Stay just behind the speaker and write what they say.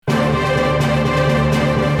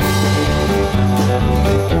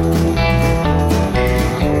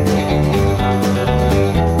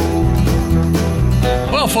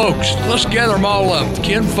let's gather them all up.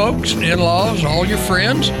 Kin folks, in-laws, all your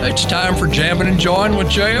friends. It's time for Jamming and Join with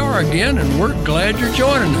JR again, and we're glad you're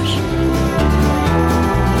joining us.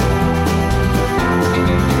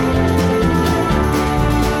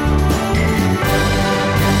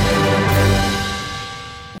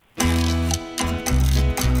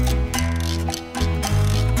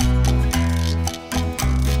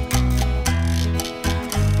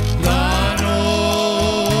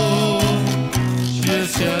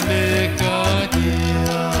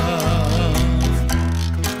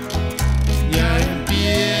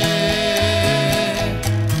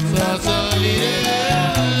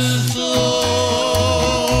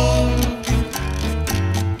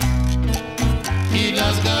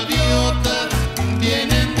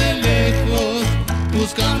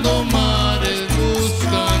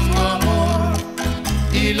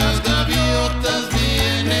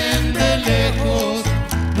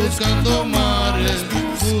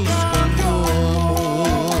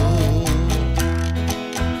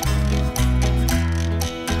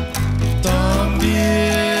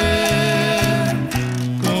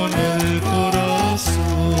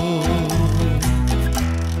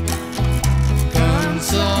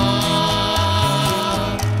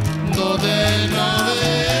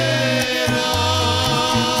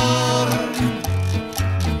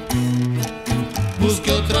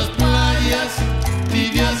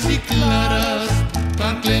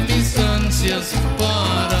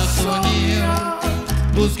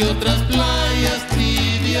 Busqué otras playas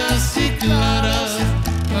tibias y claras,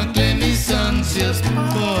 anclé mis ansias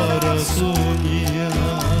para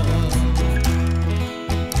soñar.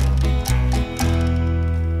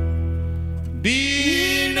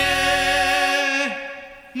 Vine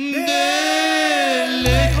de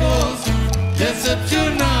lejos,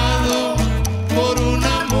 decepcionado por un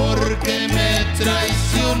amor que me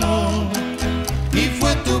traicionó, y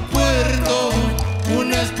fue tu puerto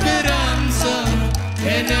una esperanza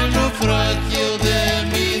en el naufragio de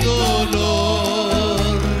mi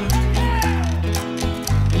dolor.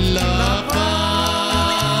 La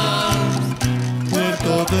paz,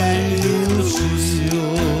 puerto de ilusión.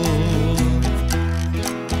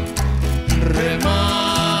 Remanso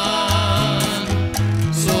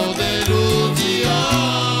de luz y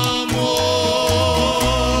amor,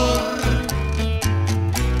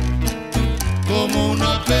 como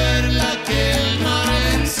una perla que el mar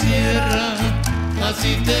encierra,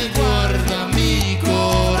 así te guarda mi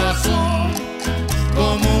corazón,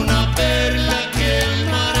 como una perla que el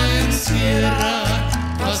mar encierra,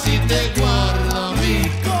 así te guarda mi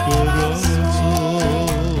corazón.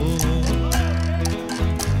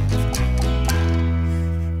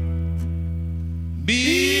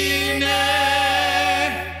 Vine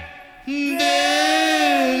de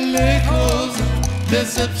lejos,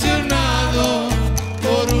 decepcionado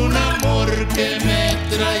por un amor que me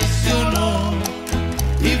traicionó,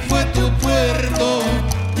 y fue tu puerto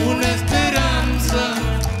una esperanza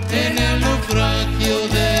en el naufragio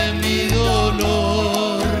de mi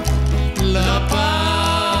dolor. La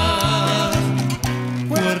paz,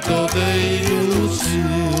 puerto de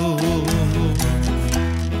ilusión.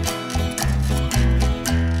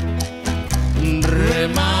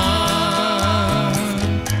 Remanso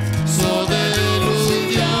de luz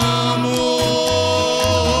y amor,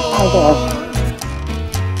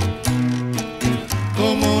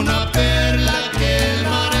 como una perla que el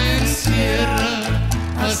mar encierra,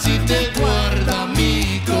 así te guarda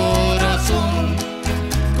mi corazón,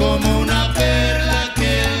 como una perla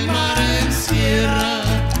que el mar encierra,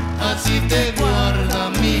 así te guarda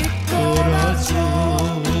mi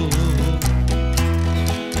corazón.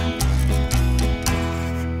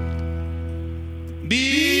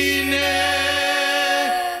 Vine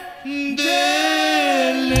de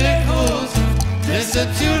lejos,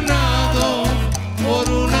 decepcionado por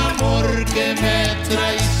un amor que me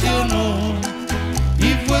traicionó, y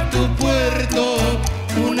fue tu puerto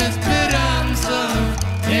una esperanza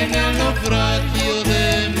en el naufragio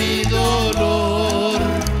de mi dolor.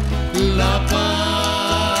 La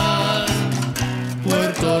paz,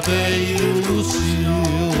 puerto de ilusión.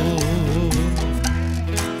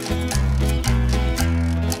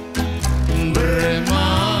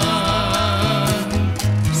 Remanso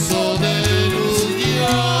de luz y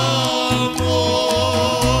amor,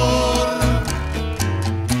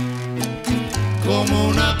 como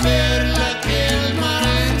una perla que el mar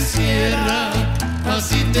encierra,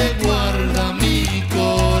 así te guarda mi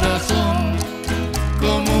corazón,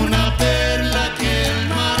 como una perla que el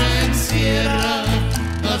mar encierra,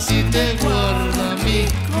 así te guarda mi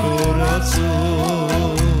corazón.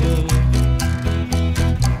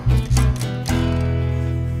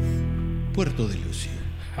 Puerto de ilusión.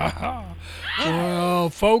 Well,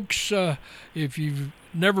 folks, if you've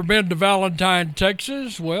never been to Valentine,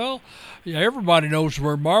 Texas, well, yeah, everybody knows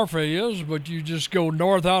where Marfa is, but you just go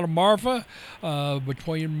north out of Marfa,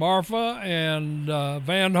 between Marfa and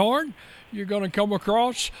Van Horn, you're going to come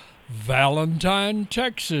across Valentine,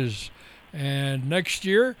 Texas. And next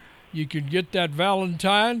year, you can get that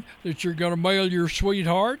Valentine that you're going to mail your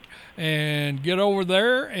sweetheart and get over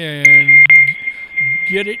there and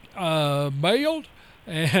get it mailed,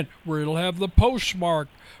 and where it'll have the postmark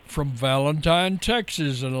from Valentine,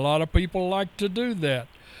 Texas, and a lot of people like to do that.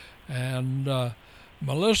 And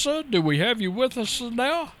Melissa, do we have you with us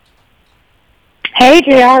now? Hey,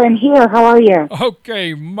 JR, I'm here. How are you?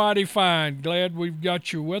 Okay, mighty fine. Glad we've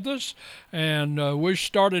got you with us. And we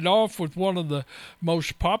started off with one of the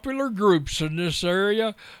most popular groups in this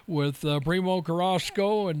area with Primo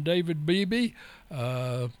Carrasco and David Beebe.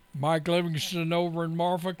 Mike Livingston over in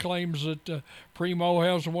Marfa claims that Primo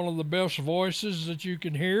has one of the best voices that you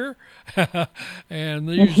can hear. And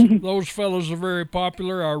those fellows are very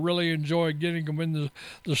popular. I really enjoy getting them in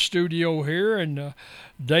the studio here. And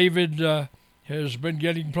David has been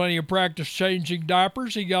getting plenty of practice changing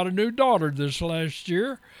diapers. He got a new daughter this last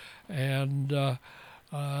year. And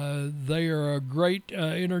they are a great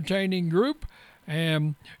entertaining group.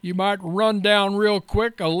 And you might run down real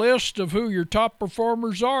quick a list of who your top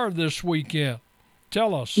performers are this weekend.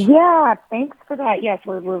 Tell us. Yeah, thanks for that. Yes,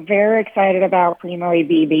 we're very excited about Primo e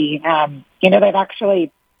Bibi. They've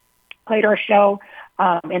actually played our show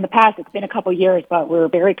in the past. It's been a couple years, but we're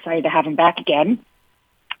very excited to have them back again.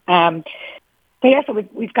 So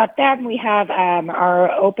we've got them. We have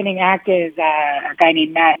our opening act is a guy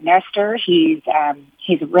named Matt Nestor. He's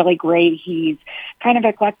really great. He's kind of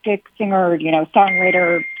eclectic singer,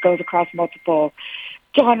 songwriter, goes across multiple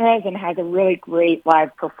genres and has a really great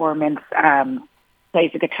live performance.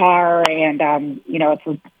 Plays the guitar and it's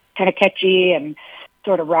kind of catchy and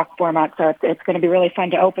sort of rock format. So it's going to be really fun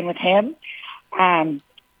to open with him.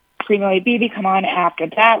 Primo e Bibi come on after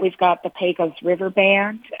that. We've got the Pecos River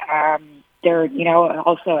Band. They're,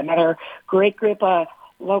 also another great group of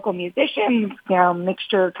local musicians,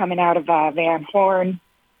 mixture coming out of Van Horn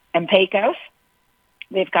and Pecos.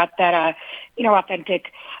 They've got that,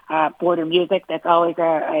 authentic border music that's always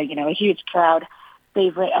a huge crowd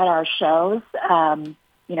favorite at our shows.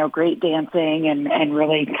 Great dancing and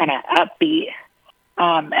really kind of upbeat.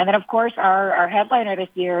 And then, of course, our headliner this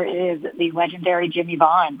year is the legendary Jimmy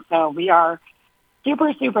Vaughn. So we are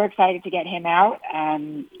super, super excited to get him out.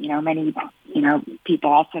 Many,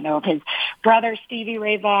 people also know of his brother, Stevie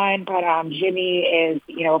Ray Vaughan, but Jimmy is,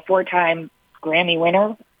 a 4-time Grammy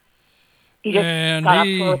winner. He just got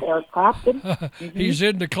up with Eric Clapton. He's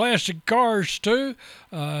into classic cars, too.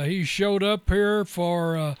 He showed up here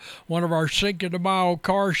for one of our Cinco de Mayo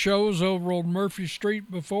car shows over on Murphy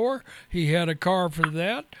Street before. He had a car for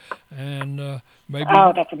that. And maybe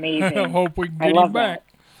that's amazing. I hope we can get him back. That.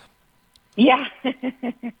 Yeah.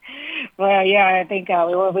 Well, yeah, I think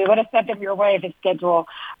we would have sent him your way if his schedule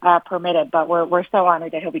permitted, but we're so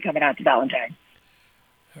honored that he'll be coming out to Valentine.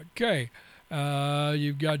 Okay.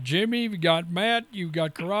 You've got Jimmy, you've got Matt, you've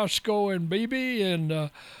got Carrasco and Beebe, and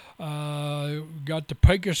got the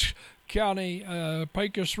Pecos County,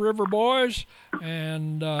 Pecos River Boys.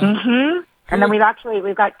 And and then we've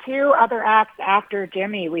got 2 other acts after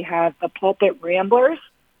Jimmy. We have the Pulpit Ramblers.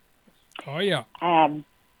 Oh, yeah.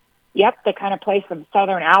 Yep, they kind of play some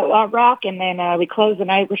Southern outlaw rock, and then we close the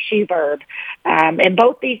night with She-Bird. And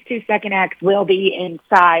both these 2 second acts will be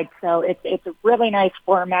inside, so it's a really nice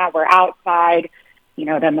format. We're outside,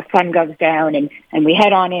 then the sun goes down, and we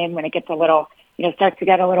head on in when it gets a little, starts to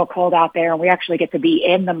get a little cold out there, and we actually get to be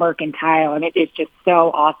in the Mercantile, and it is just so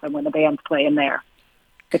awesome when the band's playing there.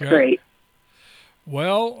 It's great.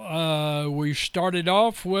 Well, we started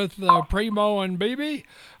off with Primo and Beebe.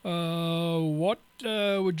 What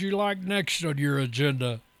would you like next on your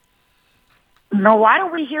agenda? No, why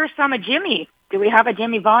don't we hear some of Jimmy? Do we have a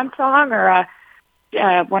Jimmy Vaughn song or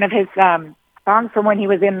one of his songs from when he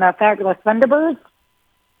was in the Fabulous Thunderbirds?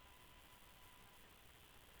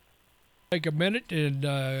 Take a minute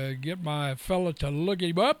and get my fella to look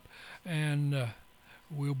him up, and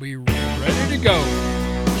we'll be ready to go.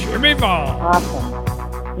 Jimmy Vaughn. Awesome.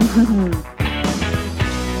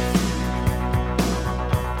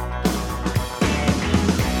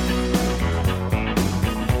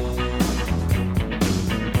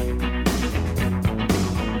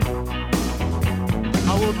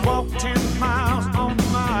 Walk 10 miles on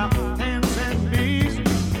my hands and knees.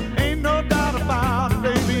 Ain't no doubt about it,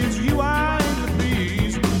 baby, it's you I in the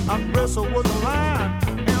bees. I wrestle with a lion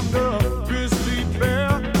and a grizzly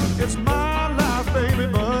bear. It's my life, baby,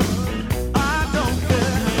 but I don't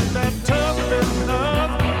care.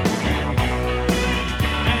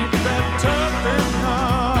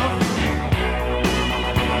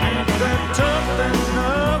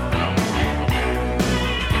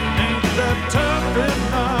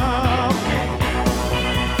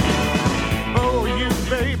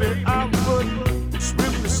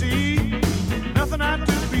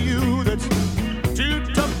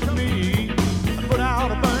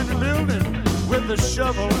 a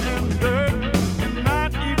shovel and dirt and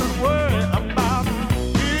not even worry about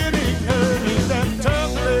getting hurt. Ain't that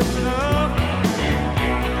tough enough?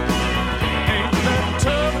 Ain't that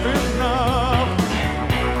tough enough?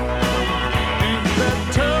 Ain't that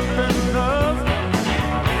tough enough?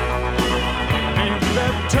 Ain't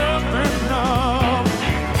that tough enough?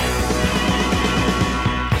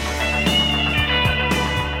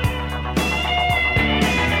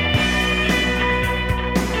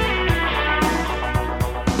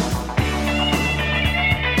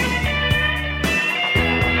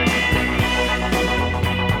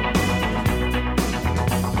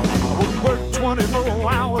 I would work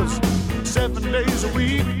 24 hours, 7 days a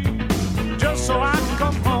week, just so I can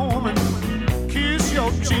come home and kiss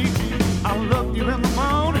your cheek. I love you in the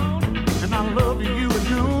morning, and I love you at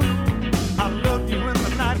noon. I love you in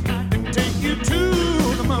the night, and take you to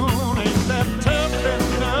the moon. Ain't that tough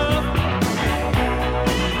enough?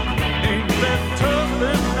 Ain't that tough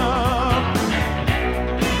enough?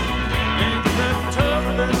 Ain't that tough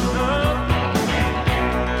enough?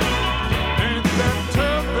 Ain't that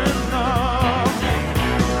tough enough?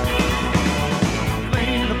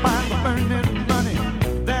 Clean to find the burning money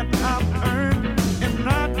that I've earned and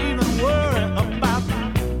not even worry about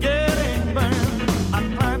getting burned. I'd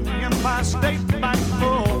climb the Empire State Back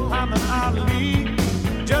for Muhammad Ali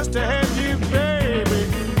just to have you, baby,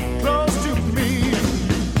 close to me.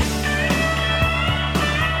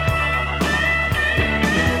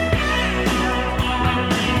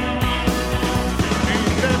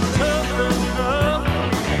 Ain't that tough enough?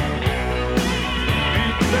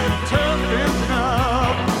 Ain't that tough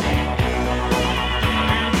enough?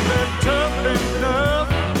 Ain't that tough enough?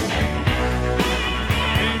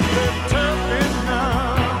 Ain't that tough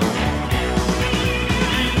enough?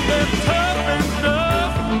 Ain't that tough enough?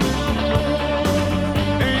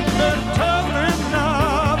 Ain't that tough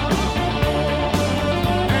enough?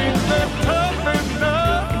 Ain't that tough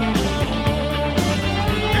enough?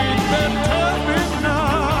 Ain't that tough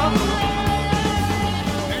enough?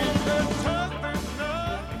 Ain't that tough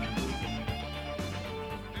enough?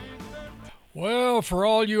 Well, for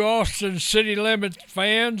all you Austin City Limits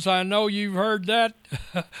fans, I know you've heard that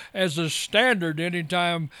as a standard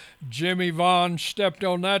anytime Jimmy Vaughn stepped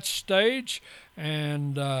on that stage,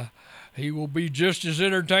 and he will be just as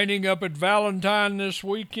entertaining up at Valentine this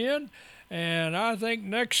weekend. And I think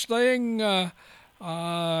next thing that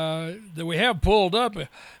we have pulled up,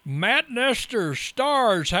 Matt Nestor,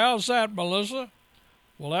 Stars. How's that, Melissa?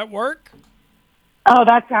 Will that work? Oh,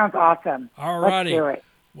 that sounds awesome. All Let's righty. do it.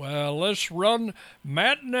 Well, let's run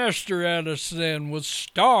Matt Nestor at us then with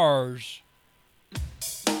Stars.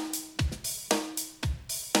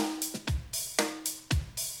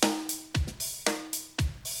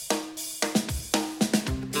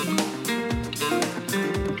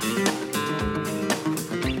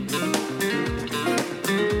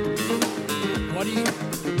 What do you...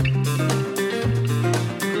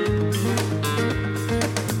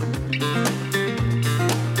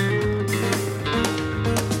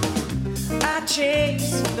 I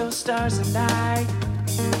chase those stars at night,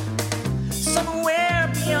 somewhere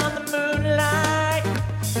beyond the moonlight.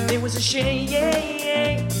 It was a shame,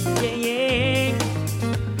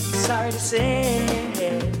 sorry to say,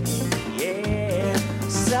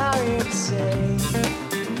 sorry to say.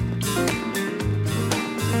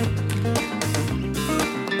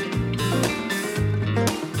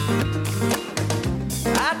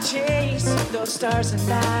 I chase those stars at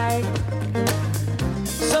night,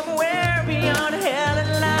 somewhere beyond hell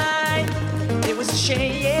and light. It was a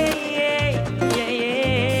shame,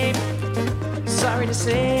 sorry to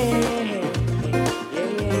say,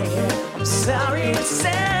 I'm sorry to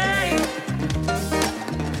say,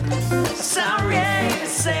 sorry to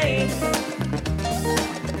say,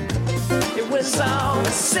 it was all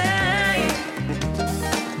the same,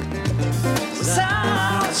 it was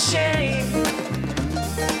all a shame.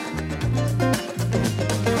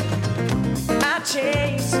 I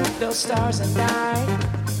chase those stars at night,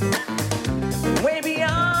 way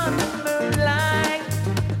beyond the moonlight,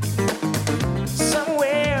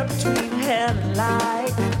 somewhere between hell and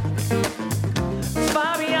light,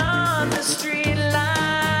 far beyond the street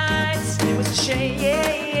lights. It was a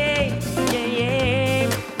shame,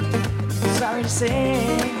 sorry to say,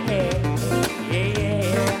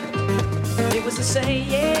 it was the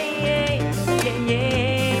same,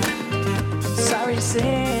 sorry to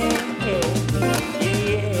say.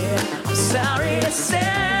 I'm sorry to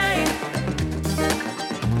say,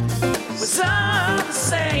 it was all the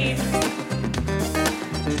same.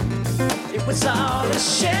 It was all a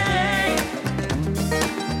shame.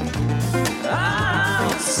 All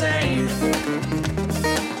the same.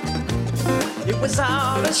 It was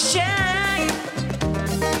all a shame.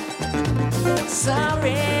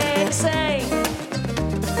 Sorry to say.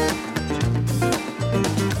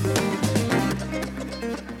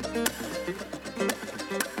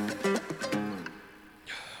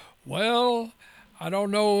 Well, I don't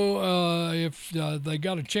know if they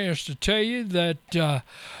got a chance to tell you that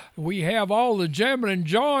we have all the Jammin' and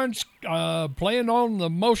Johns playing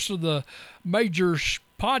on most of the major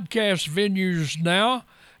podcast venues now.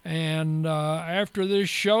 And after this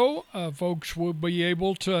show, folks will be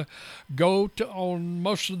able to go on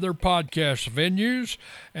most of their podcast venues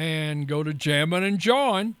and go to Jammin' and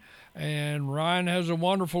John. And Ryan has a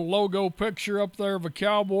wonderful logo picture up there of a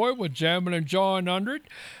cowboy with Jammin' and John under it.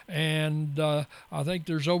 And I think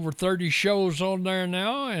there's over 30 shows on there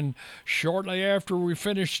now. And shortly after we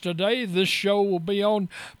finish today, this show will be on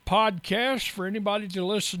podcast for anybody to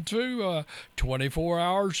listen to 24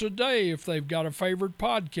 hours a day if they've got a favorite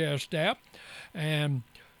podcast app. And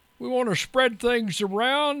we want to spread things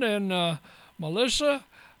around. And Melissa,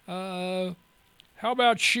 how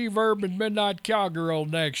about She-Verb and Midnight Cowgirl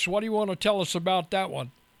next? What do you want to tell us about that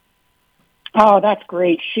one? Oh, that's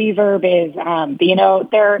great. She-Verb is,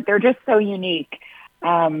 they're just so unique.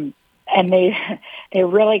 And they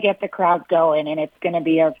really get the crowd going, and it's going to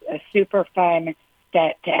be a super fun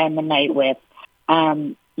set to end the night with.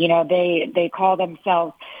 They call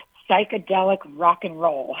themselves psychedelic rock and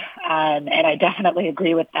roll. And I definitely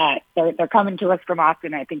agree with that. They're coming to us from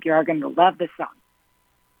Austin. I think you are going to love this song.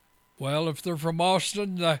 Well, if they're from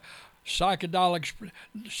Austin, psychedelic's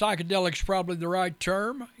probably the right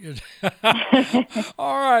term.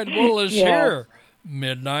 All right, well, let's hear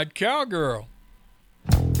Midnight Cowgirl.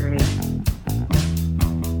 Great.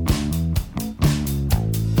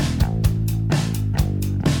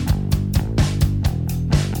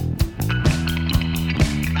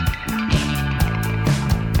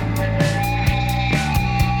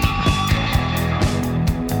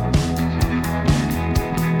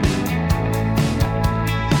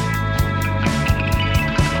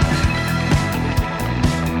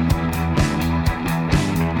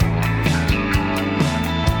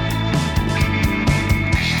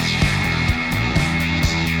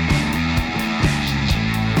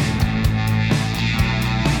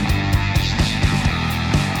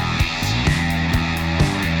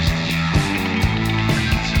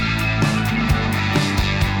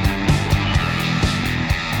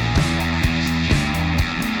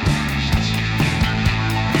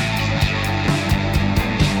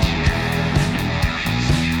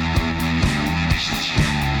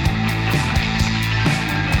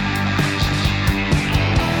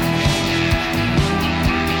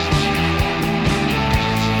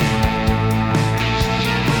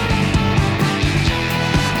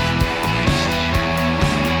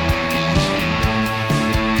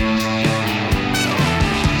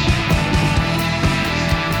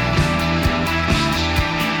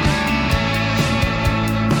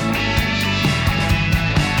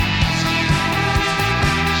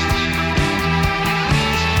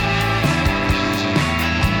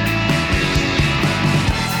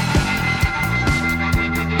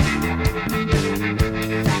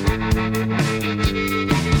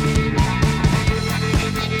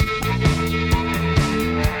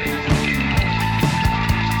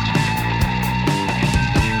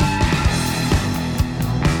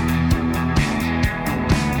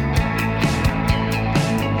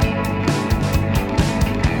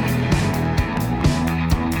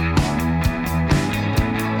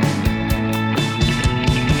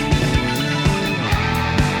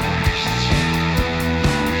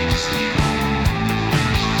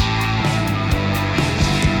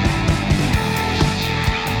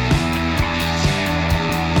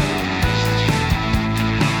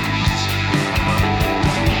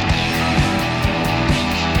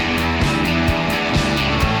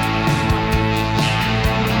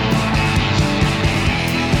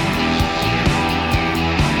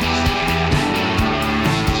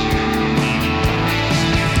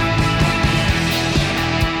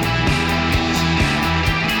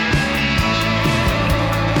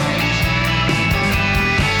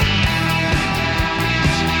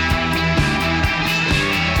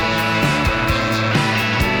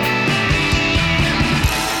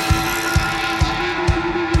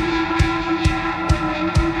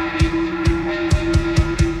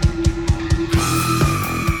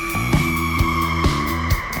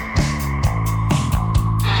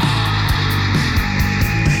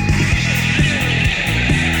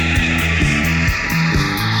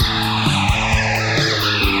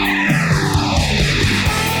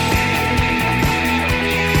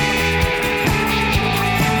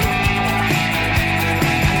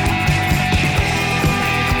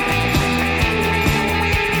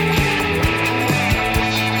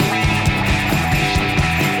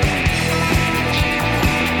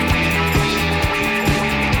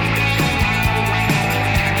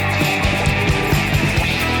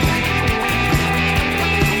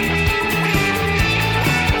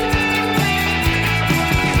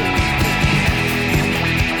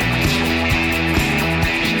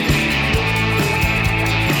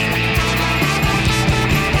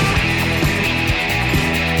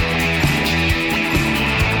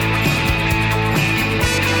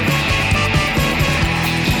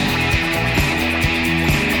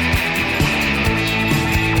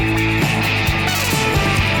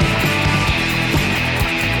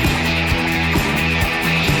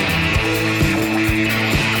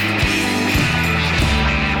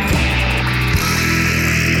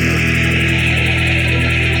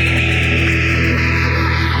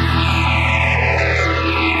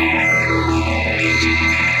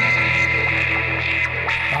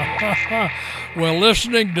 Well,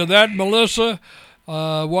 listening to that, Melissa,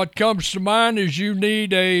 what comes to mind is you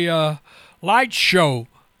need a light show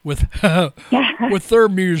with with their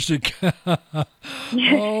music.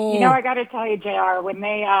 You know, I got to tell you, JR, when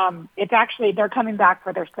they, it's actually, they're coming back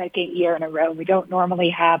for their second year in a row. We don't normally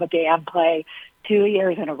have a band play 2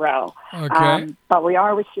 years in a row. Okay. But we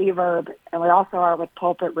are with Reverb, and we also are with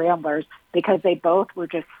Pulpit Ramblers, because they both were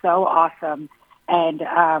just so awesome. And,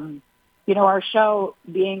 you know, our show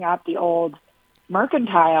being at the old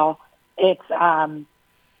Mercantile, it's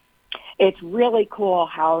really cool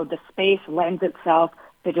how the space lends itself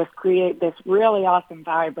to just create this really awesome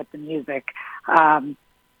vibe with the music. I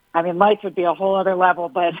mean, lights would be a whole other level,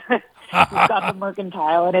 but we've got the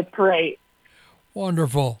Mercantile, and it's great.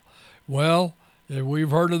 Wonderful. Well,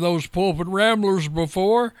 we've heard of those Pulpit Ramblers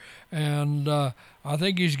before, and I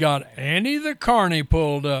think he's got Annie the Carney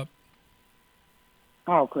pulled up.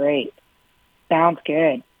 Oh, great. Sounds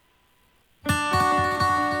good.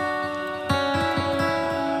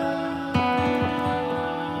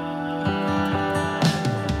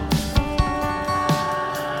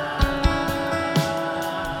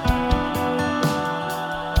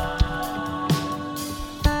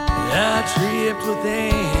 I tripped with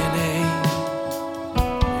Annie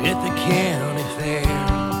at the county fair.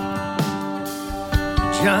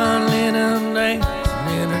 John Lennon dancing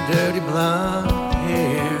in her dirty blonde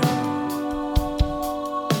hair.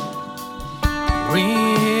 We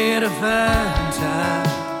had a fine time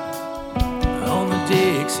on the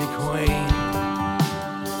Dixie Queen.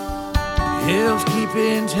 Elves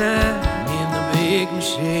keeping time in the big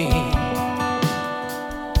machine.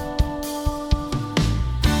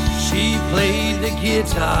 She played the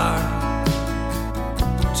guitar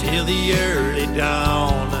till the early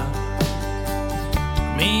dawn.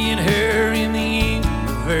 Me and her in the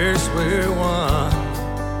universe were one.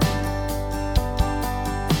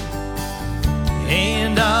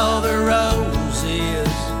 And all the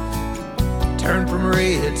roses turned from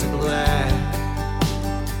red to black.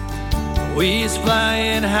 We was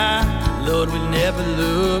flying high, Lord, we never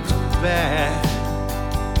looked back.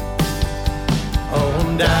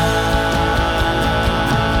 On down,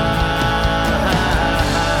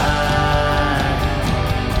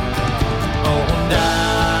 on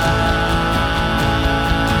down,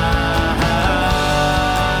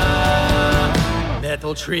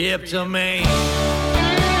 methyltryptamine.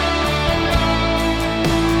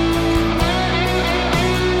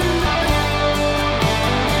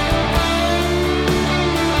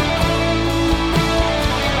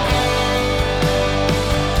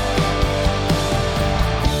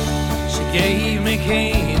 Gave me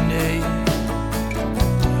candy,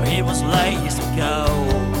 it was laced with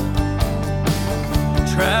gold.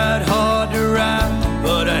 Tried hard to ride,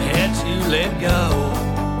 but I had to let go.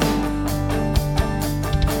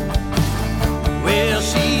 Well,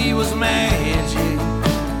 she was magic,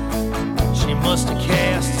 she must have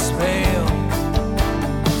cast a spell.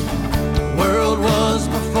 The world was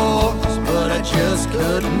my force, but I just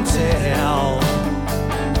couldn't tell.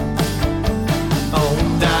 Oh,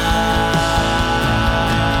 die.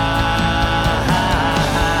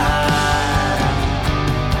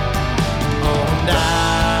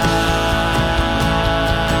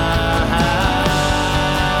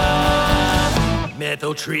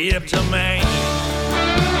 Methyltryptamine.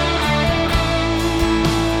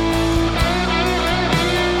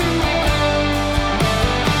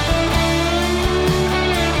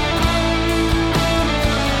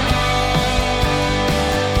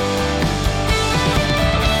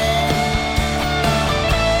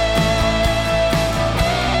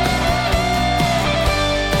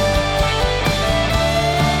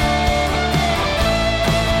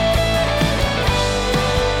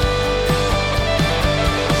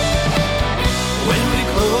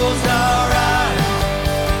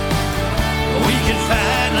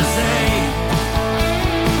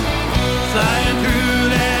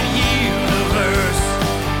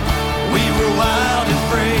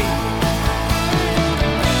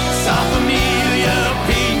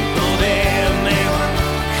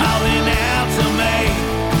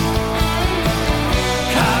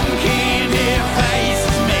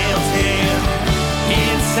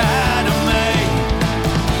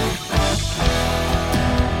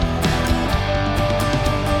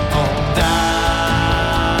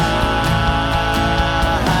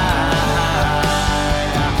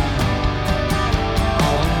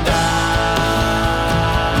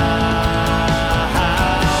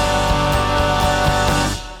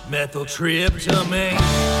 Methyltryptamine.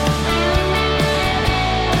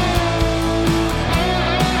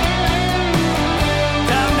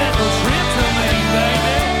 Got methyltryptamine,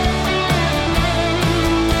 baby.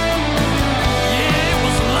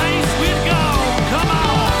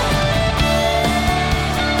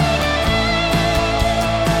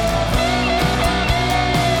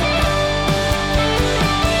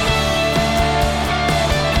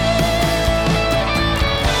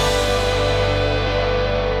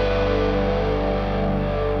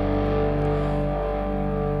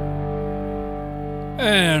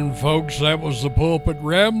 And folks, that was the Pulpit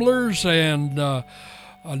Ramblers, and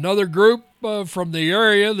another group from the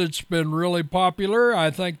area that's been really popular. I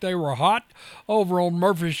think they were hot over on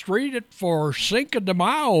Murphy Street for Cinco de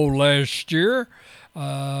Mayo last year.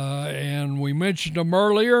 And we mentioned them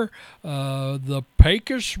earlier, the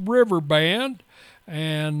Pecos River Band.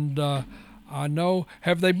 And I know,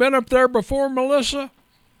 have they been up there before, Melissa?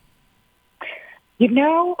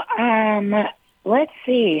 Let's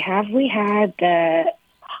see. Have we had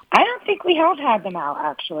I don't think we have had them out,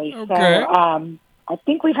 actually. Okay. So I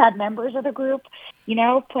think we've had members of the group,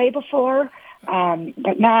 play before,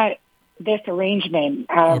 but not this arrangement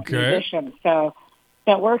of musicians. So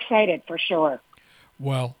we're excited for sure.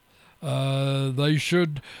 Well, they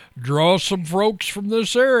should draw some folks from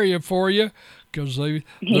this area for you because they're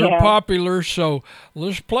popular. So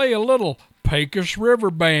let's play a little Pecos River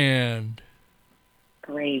Band.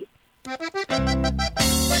 Great.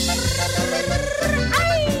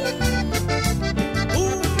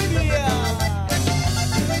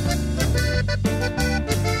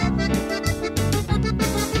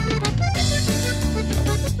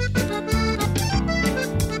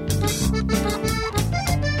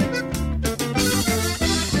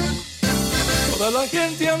 Toda la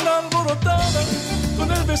gente anda alborotada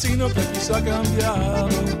con el vecino que aquí se ha cambiado.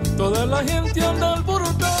 Toda la gente anda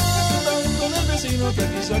alborotada con el vecino que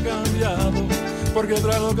aquí se ha cambiado. Porque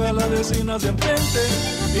trae lo que a las vecinas de enfrente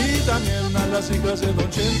y también a las hijas de Don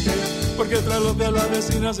Chente. Porque trae lo que a las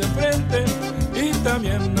vecinas de enfrente y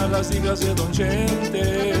también a las hijas de Don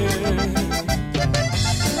Chente.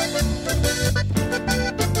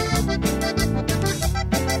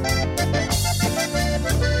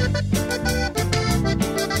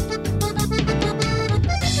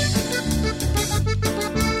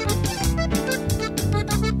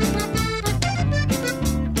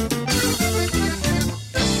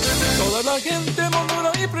 La gente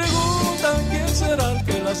murmura y pregunta quién será el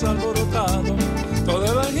que las ha alborotado.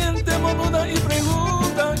 Toda la gente murmura y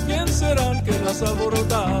pregunta quién será el que las ha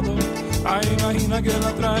alborotado. Ay, imagina que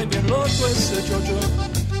la trae bien loco ese chocho,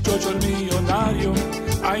 chocho el millonario.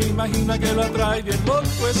 Ay, imagina que la trae bien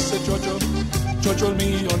loco ese chocho, chocho el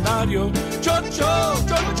millonario. Chocho,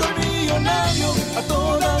 chocho el millonario, a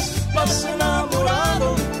todas las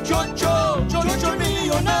enamorado. Chocho, chocho el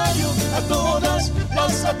millonario, a todas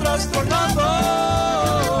las ha trastornado.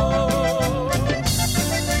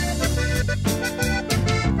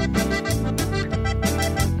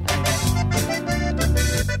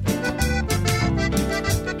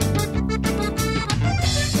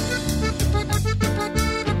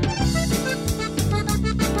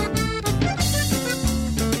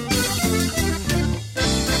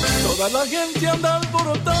 Toda la gente anda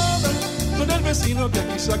alborotada con el vecino que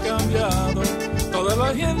aquí se ha cambiado. Toda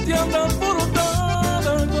la gente anda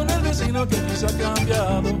alborotada con el vecino que aquí se ha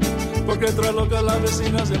cambiado. Porque trae loca a las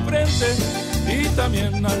vecinas de enfrente y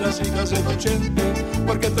también a las hijas de Don Chente.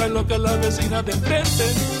 Porque trae loca a las vecinas de enfrente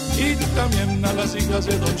y también a las hijas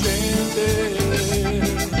de Don Chente.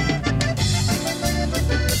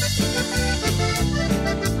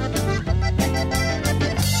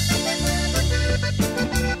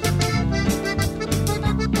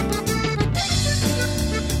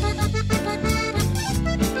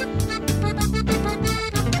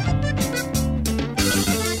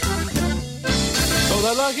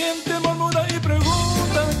 Toda la gente murmura y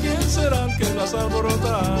pregunta quién será el que las ha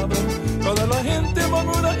alborotado. Toda la gente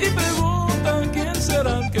murmura y pregunta quién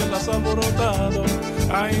será el que las ha alborotado.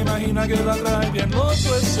 Ay, imagina que la trae bien loco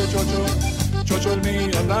ese chocho, chocho el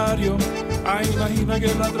millonario. Ay, imagina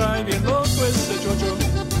que la trae bien loco ese chocho,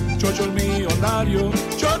 chocho el millonario.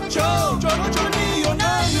 Chocho, chocho el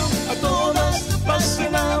millonario, a todas las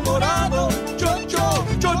enamorado. Chocho,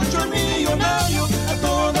 chocho el millonario, a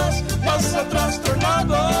todas las ha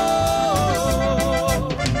trastornado.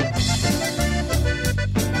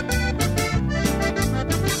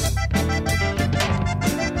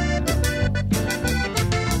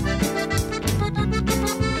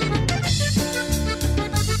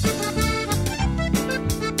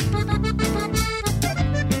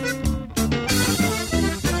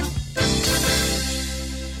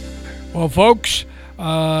 Well, folks,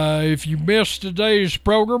 if you missed today's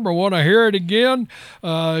program or want to hear it again,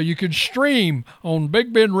 you can stream on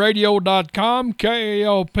BigBendRadio.com,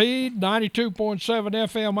 KALP 92.7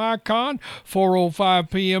 FM Icon,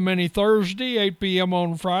 4:05 p.m. any Thursday, 8 p.m.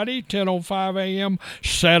 on Friday, 10:05 a.m.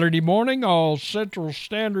 Saturday morning, all Central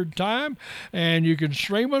Standard Time. And you can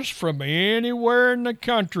stream us from anywhere in the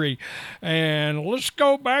country. And let's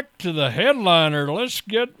go back to the headliner. Let's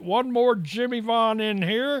get one more Jimmy Vaughn in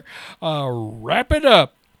here. Wrap it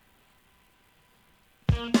up.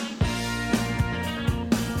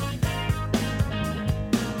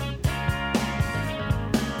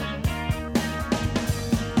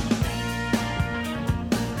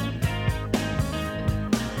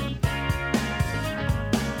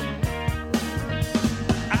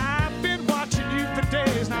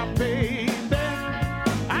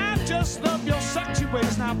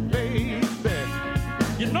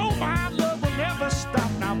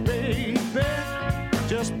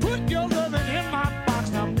 Just put your loving in my box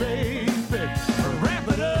now, baby. Wrap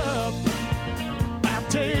it up. I'll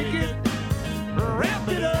take it. Wrap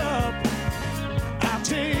it up. I'll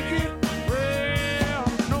take it.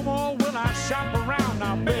 Well, no more will I shop around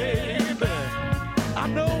now, baby. I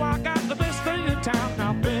know I got the best thing in town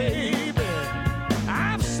now, baby.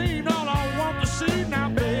 I've seen all I want to see now,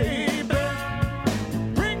 baby.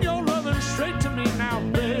 Bring your loving straight to me now,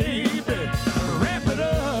 baby. Wrap it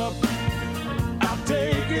up. I'll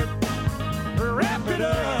take it. Wrap it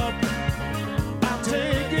up. I'll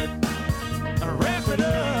take it. Wrap it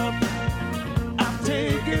up. I'll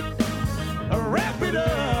take it. Wrap it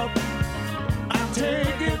up. I'll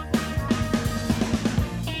take it.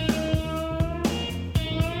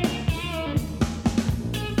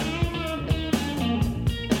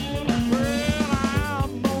 Well,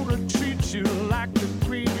 I'm gonna treat you like the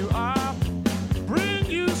queen you are. Bring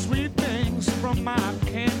you sweet things from my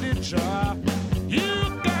candy jar. You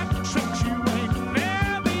got tricks you ain't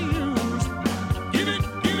never used. Give it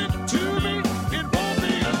to me. It won't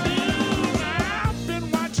be abused. I've been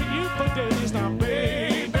watching you for days now,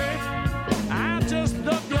 baby. I just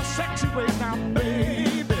love your sexy ways now,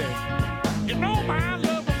 baby. You know my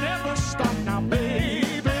love will never stop now,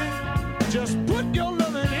 baby. Just put your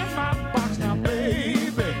loving in my box now,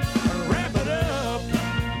 baby. Wrap it up.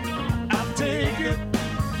 I'll take it.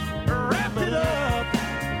 Wrap it up.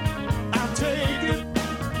 I'll take it.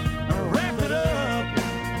 Wrap it up.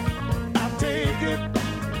 I'll take it.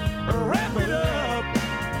 Wrap it up.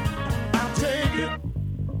 I'll take it.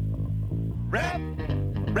 Wrap it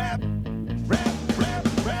up.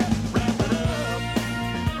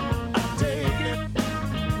 I'll take it.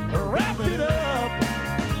 Wrap it up.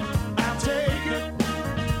 I'll take it.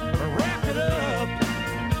 Wrap it up.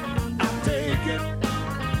 I'll take it.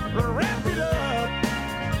 Wrap it up.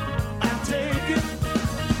 I'll take it.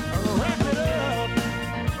 Wrap it up.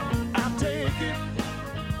 I'll take it.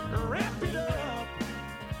 Wrap it up.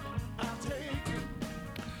 I'll take it.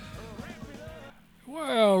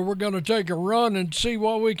 Well, we're going to take a run and see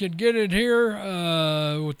what we can get in here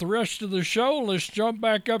with the rest of the show. Let's jump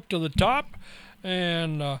back up to the top.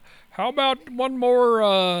 And how about one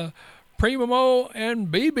more Primo and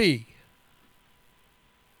BB?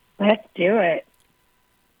 Let's do it.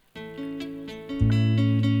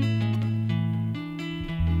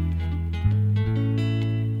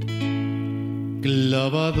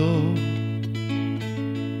 Clavado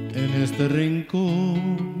en este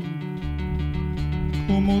rincón,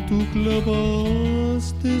 como tú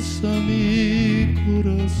clavaste a mi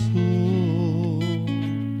corazón.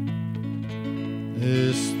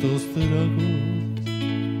 Estos tragos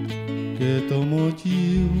que tomo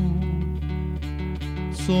yo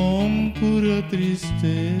son pura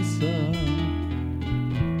tristeza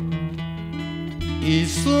y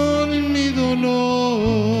son mi dolor.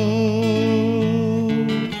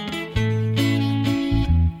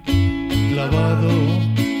 Clavado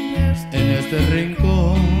en este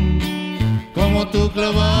rincón, como tú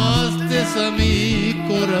clavaste a mi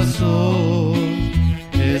corazón.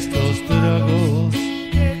 Estos tragos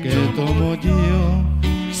que tomo yo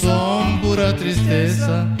son pura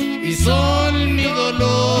tristeza y son mi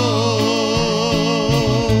dolor.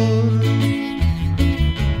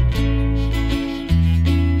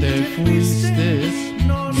 Te fuiste,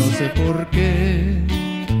 no sé por qué.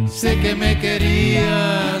 Sé que me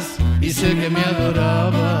querías y sé que me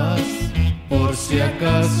adorabas. Por si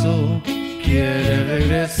acaso quieres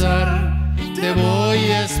regresar, te voy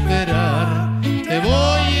a esperar, te voy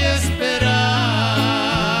a esperar.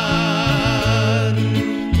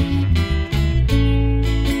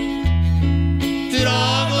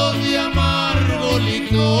 Trago de amargo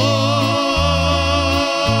licor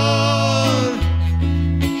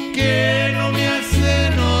que no me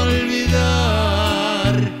hacen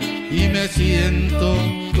olvidar y me siento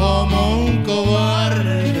como un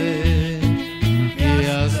cobarde y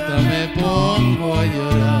hasta me pongo a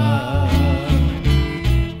llorar.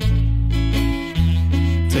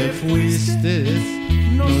 Te fuiste,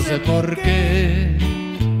 no sé por qué.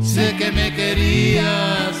 Sé que me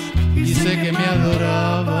querías y sé que me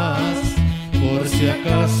adorabas. Por si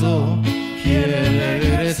acaso quieres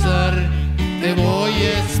regresar, te voy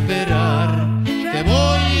a esperar, te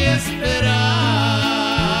voy a esperar.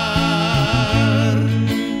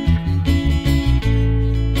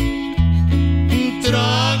 Un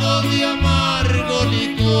trago de amargo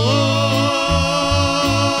licor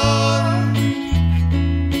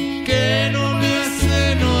que no me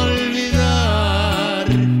hacen olvidar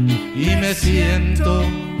y me siento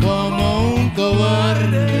como un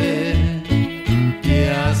cobarde y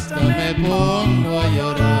hasta me pongo a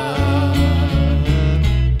llorar.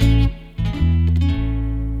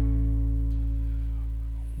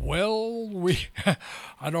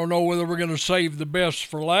 I don't know whether we're going to save the best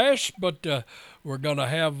for last, but we're going to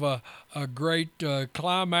have a great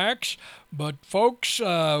climax. But folks,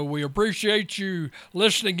 we appreciate you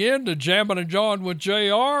listening in to Jammin' and John with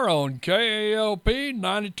JR on KALP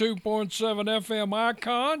 92.7 FM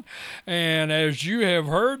Icon. And as you have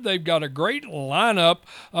heard, they've got a great lineup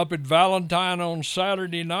up at Valentine on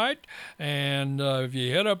Saturday night. And if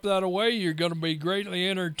you head up that way, you're going to be greatly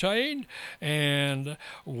entertained. And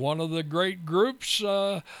one of the great groups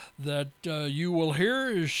that you will hear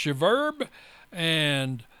is Cheverb.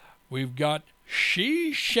 And we've got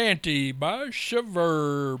She Shanty by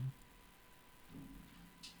Cheverb.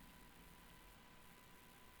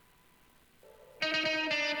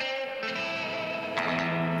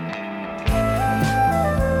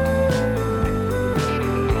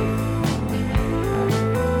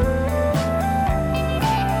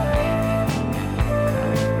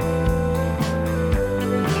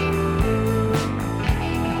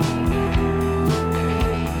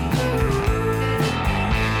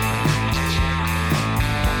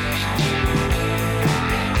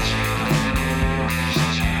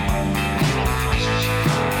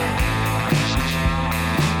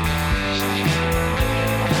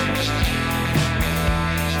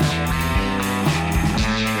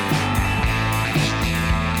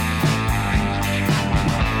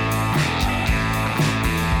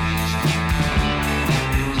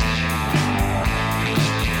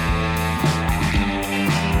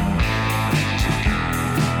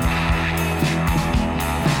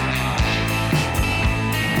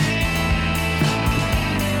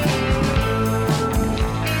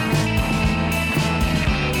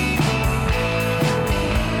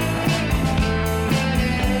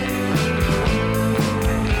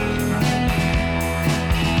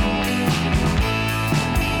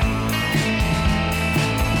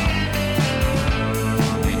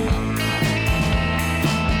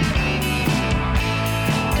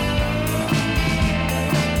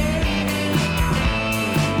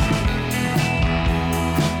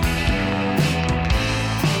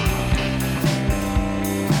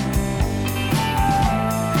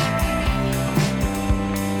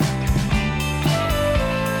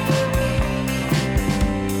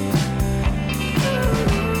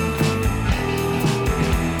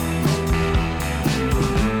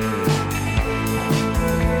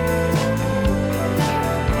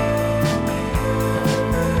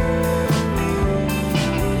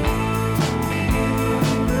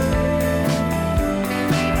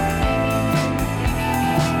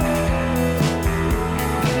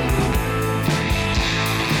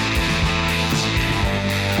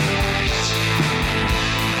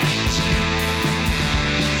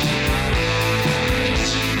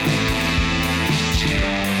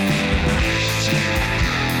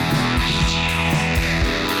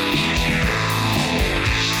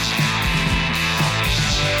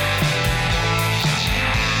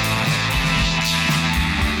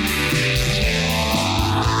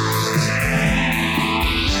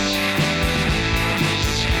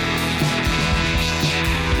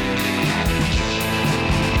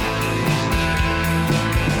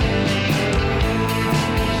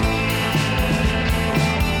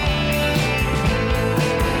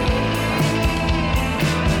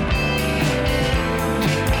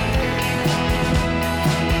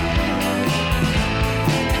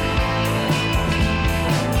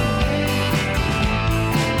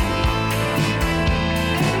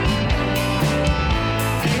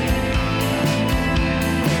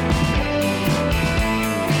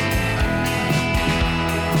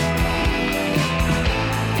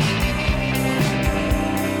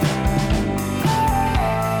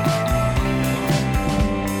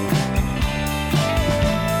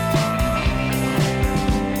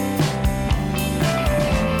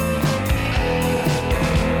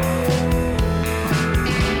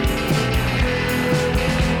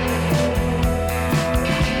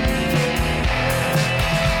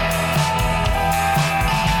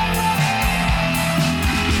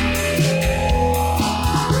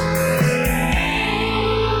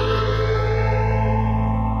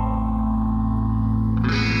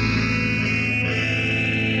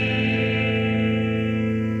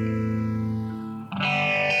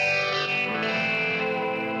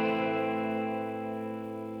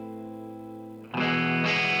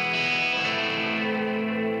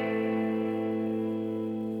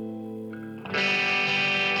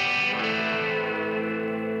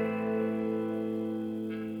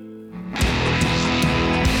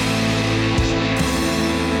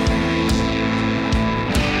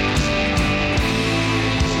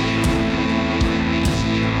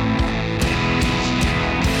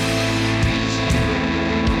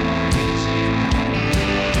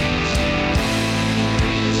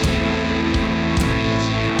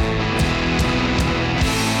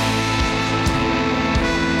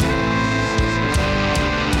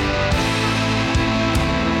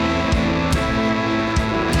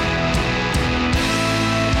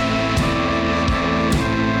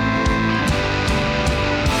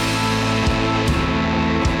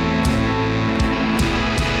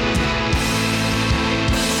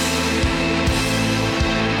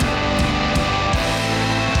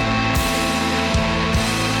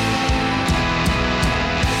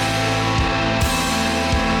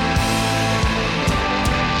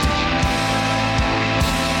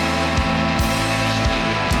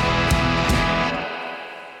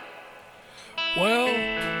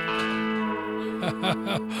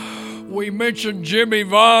 You mentioned Jimmy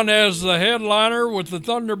Vaughn as the headliner with the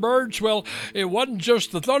Thunderbirds. Well, it wasn't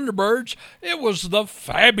just the Thunderbirds, it was the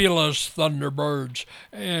fabulous Thunderbirds.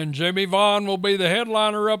 And Jimmy Vaughn will be the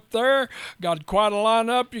headliner up there. Got quite a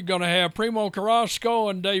lineup. You're going to have Primo Carrasco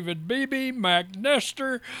and David Beebe, Mac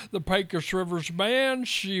Nestor, the Pecos Rivers Band,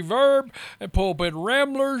 She Verb, and Pulpit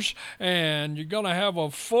Ramblers. And you're going to have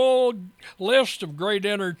a full list of great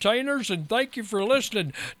entertainers. And thank you for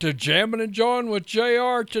listening to Jammin' and Join with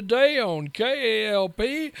JR today on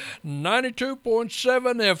KALP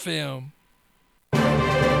 92.7 FM.